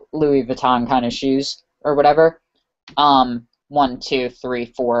 Louis Vuitton kind of shoes or whatever. 1, 2, 3,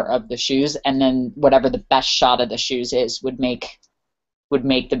 4 of the shoes, and then whatever the best shot of the shoes is would make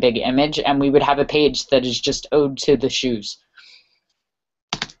the big image, and we would have a page that is just ode to the shoes.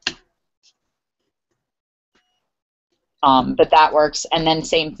 But that works. And then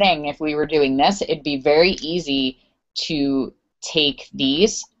same thing, if we were doing this, it'd be very easy to take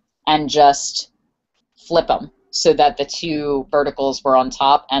these and just flip them so that the two verticals were on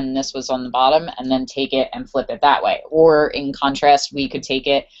top and this was on the bottom, and then take it and flip it that way. Or in contrast, we could take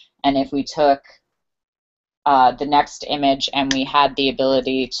it, and if we took the next image, and we had the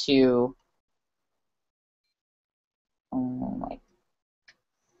ability to,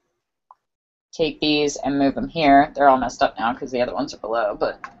 take these and move them here. They're all messed up now because the other ones are below,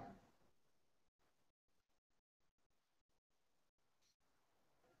 but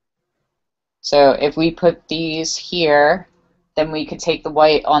so if we put these here, then we could take the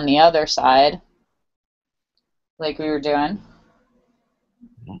white on the other side, like we were doing.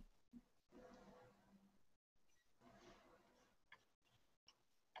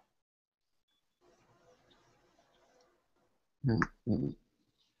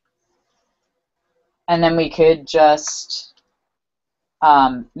 And then we could just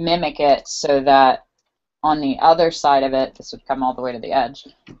mimic it so that on the other side of it, this would come all the way to the edge.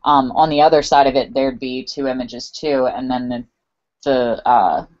 On the other side of it, there'd be two images too, and then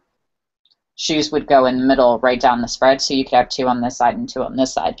the shoes would go in the middle right down the spread, so you could have two on this side and two on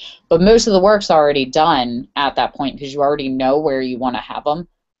this side. But most of the work's already done at that point because you already know where you want to have them.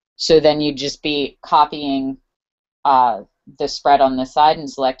 So then you'd just be copying the spread on this side and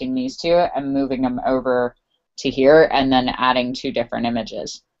selecting these two and moving them over to here and then adding two different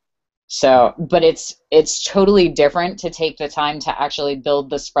images. So, but it's totally different to take the time to actually build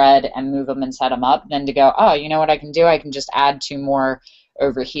the spread and move them and set them up than to go, oh, you know what I can do? I can just add two more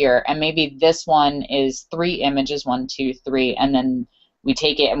over here. And maybe this one is three images, 1, 2, 3, and then we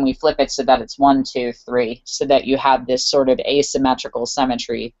take it and we flip it so that it's 1, 2, 3, so that you have this sort of asymmetrical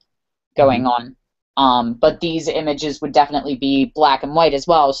symmetry going on. But these images would definitely be black and white as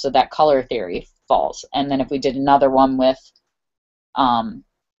well, so that color theory falls. And then if we did another one with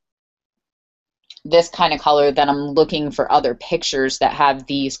this kind of color, then I'm looking for other pictures that have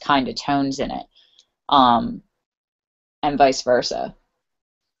these kind of tones in it, and vice versa.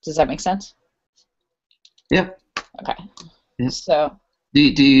 Does that make sense? Yep. Okay. Yep. So do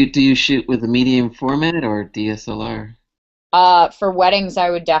you shoot with a medium format or DSLR? For weddings, I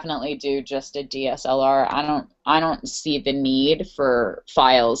would definitely do just a DSLR. I don't see the need for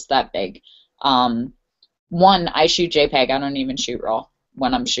files that big. One, I shoot JPEG. I don't even shoot RAW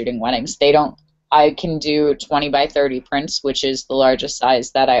when I'm shooting weddings. I can do 20 by 30 prints, which is the largest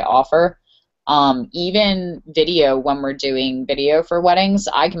size that I offer. Even video, when we're doing video for weddings,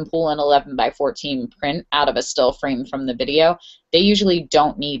 I can pull an 11 by 14 print out of a still frame from the video. They usually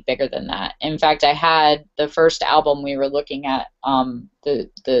don't need bigger than that. In fact, I had the first album we were looking at, the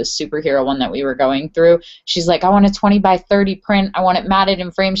superhero one that we were going through. She's like, I want a 20 by 30 print. I want it matted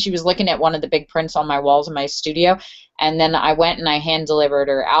and framed. She was looking at one of the big prints on my walls in my studio. And then I went and I hand delivered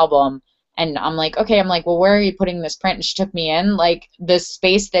her album. And I'm like, okay, I'm like, well, where are you putting this print? And she took me in. Like, the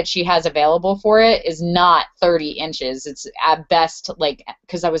space that she has available for it is not 30 inches. It's at best, like,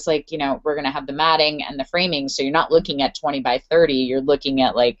 because I was like, you know, we're going to have the matting and the framing, so you're not looking at 20 by 30. You're looking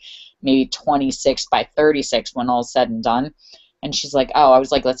at, like, maybe 26 by 36 when all's said and done. And she's like, oh, I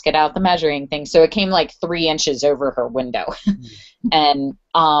was like, let's get out the measuring thing. So it came like 3 inches over her window. And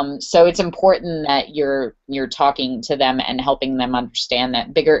so it's important that you're talking to them and helping them understand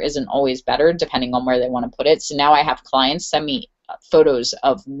that bigger isn't always better depending on where they want to put it. So now I have clients send me photos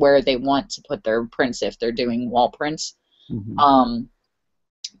of where they want to put their prints if they're doing wall prints.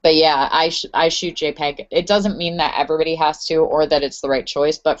 But yeah, I shoot JPEG. It doesn't mean that everybody has to or that it's the right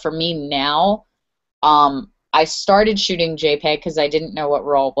choice, but for me now, I started shooting JPEG because I didn't know what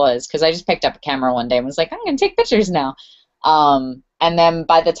RAW was, because I just picked up a camera one day and was like, I'm going to take pictures now. And then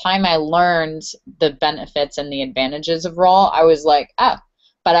by the time I learned the benefits and the advantages of RAW, I was like, oh.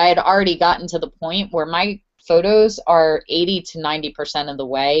 But I had already gotten to the point where my photos are 80 to 90% of the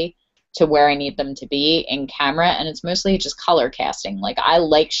way to where I need them to be in camera, and it's mostly just color casting. Like, I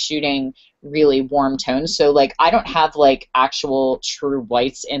like shooting really warm tones, so like I don't have like actual true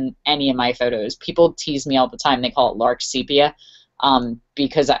whites in any of my photos. People tease me all the time. They call it lark sepia,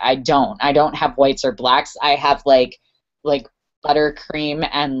 because I don't have whites or blacks. I have like buttercream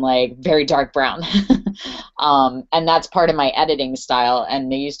and like very dark brown. And that's part of my editing style, and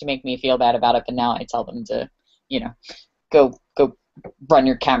they used to make me feel bad about it, but now I tell them to, you know, go run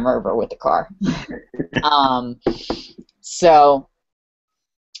your camera over with the car.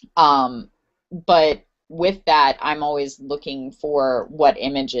 But with that, I'm always looking for what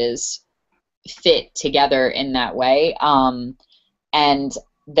images fit together in that way. And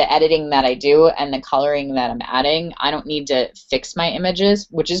the editing that I do and the coloring that I'm adding, I don't need to fix my images,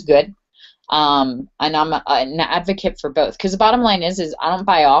 which is good. And I'm an advocate for both, because the bottom line is I don't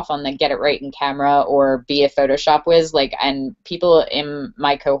buy off on the get it right in camera or be a Photoshop whiz. Like, and people in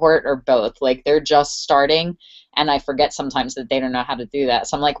my cohort are both. Like, they're just starting, and I forget sometimes that they don't know how to do that.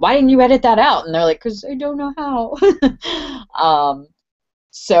 So I'm like, why didn't you edit that out? And they're like, because I don't know how.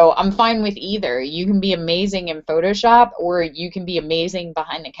 So I'm fine with either. You can be amazing in Photoshop, or you can be amazing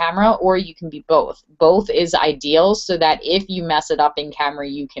behind the camera, or you can be both. Both is ideal so that if you mess it up in camera,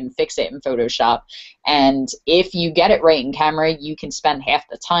 you can fix it in Photoshop. And if you get it right in camera, you can spend half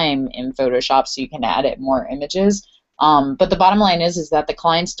the time in Photoshop so you can edit more images. But the bottom line is that the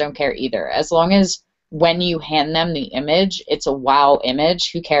clients don't care either. As long as when you hand them the image, it's a wow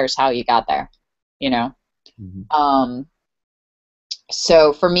image, who cares how you got there, you know? Hmm. Um,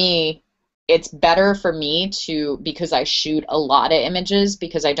 so for me, it's better for me to, because I shoot a lot of images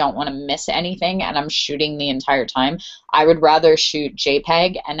because I don't want to miss anything and I'm shooting the entire time. I would rather shoot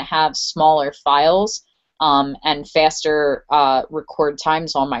JPEG and have smaller files and faster record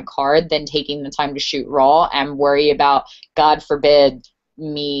times on my card than taking the time to shoot raw and worry about, God forbid,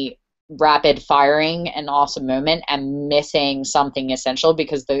 me rapid firing an awesome moment and missing something essential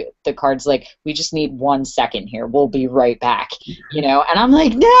because the card's like, we just need 1 second here, we'll be right back, and I'm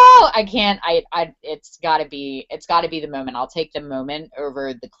like, no, I can't. It's got to be the moment. I'll take the moment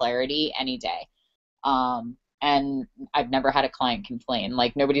over the clarity any day. And I've never had a client complain.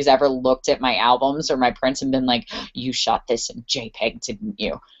 Like, nobody's ever looked at my albums or my prints and been like, you shot this in JPEG, didn't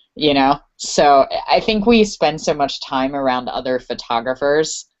you? So I think we spend so much time around other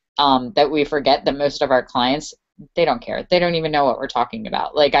photographers that we forget that most of our clients, they don't care. They don't even know what we're talking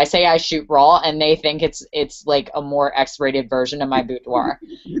about. Like, I say I shoot raw and they think it's like a more X-rated version of my boudoir,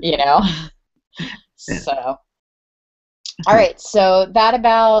 you know? Yeah. So, all right. So that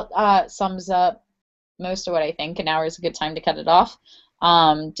about sums up most of what I think. An hour is a good time to cut it off.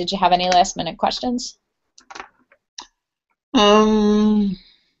 Did you have any last minute questions? Um,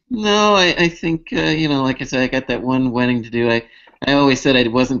 no, I think like I said, I got that one wedding to do. I always said I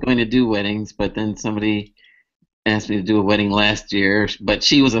wasn't going to do weddings, but then somebody asked me to do a wedding last year, but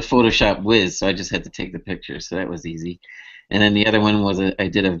she was a Photoshop whiz, so I just had to take the pictures, so that was easy. And then the other one was I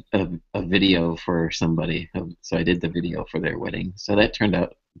did a video for somebody, so I did the video for their wedding. So that turned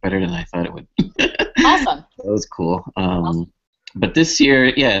out better than I thought it would. Awesome. That was cool. Awesome. But this year,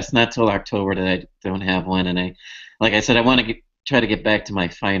 yeah, it's not till October that I don't have one, and like I said, I want to try to get back to my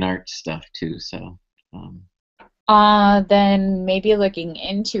fine art stuff too. So, um, Then maybe looking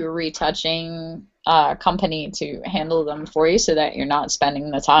into a retouching company to handle them for you so that you're not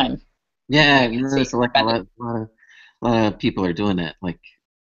spending the time. yeah, So you there's can like spend it. a lot of people are doing that, like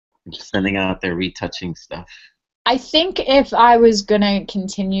just sending out their retouching stuff. I think if I was gonna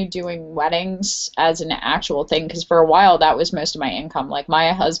continue doing weddings as an actual thing, because for a while that was most of my income. Like,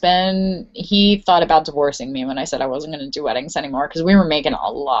 my husband, he thought about divorcing me when I said I wasn't gonna do weddings anymore because we were making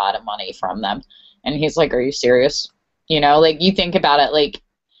a lot of money from them. And he's like, "Are you serious?" Like, you think about it, like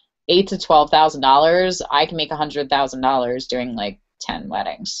 $8,000 to $12,000, I can make $100,000 doing like 10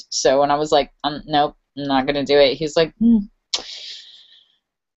 weddings. So when I was like, nope, I'm not gonna do it, he's like,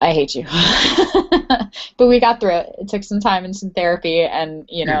 I hate you. But we got through it. It took some time and some therapy and,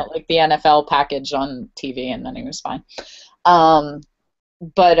 Sure. like the NFL package on TV, and then he was fine. Um,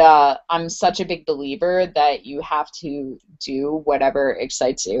 but I'm such a big believer that you have to do whatever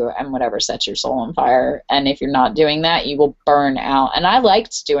excites you and whatever sets your soul on fire. And if you're not doing that, you will burn out. And I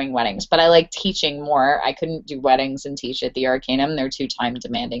liked doing weddings, but I like teaching more. I couldn't do weddings and teach at the Arcanum. They're too time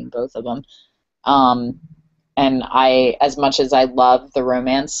demanding, both of them. Um, and as much as I love the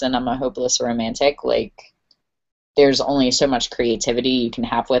romance and I'm a hopeless romantic, like, there's only so much creativity you can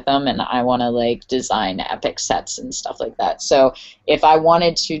have with them, and I want to like design epic sets and stuff like that. So if I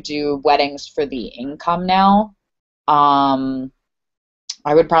wanted to do weddings for the income now, um,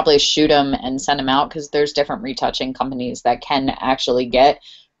 I would probably shoot them and send them out because there's different retouching companies that can actually get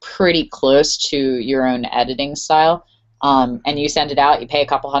pretty close to your own editing style. And you send it out, you pay a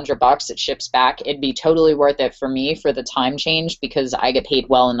couple $100, it ships back. It'd be totally worth it for me for the time change because I get paid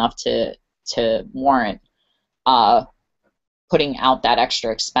well enough to warrant uh, putting out that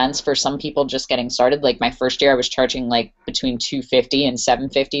extra expense. For some people just getting started, like my first year I was charging like between 250 and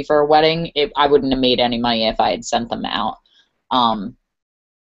 750 for a wedding. I wouldn't have made any money if I had sent them out. um,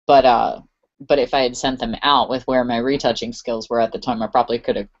 but but if I had sent them out with where my retouching skills were at the time, I probably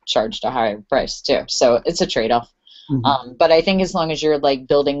could have charged a higher price too. So it's a trade-off. Hmm. But I think as long as you're like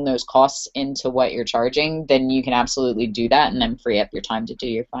building those costs into what you're charging, then you can absolutely do that and then free up your time to do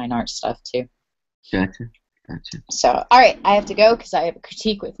your fine art stuff too. Gotcha, gotcha. So, all right, I have to go because I have a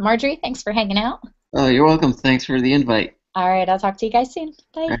critique with Marjorie. Thanks for hanging out. Oh, you're welcome. Thanks for the invite. All right, I'll talk to you guys soon.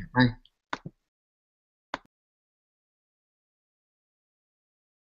 All Bye. right, bye.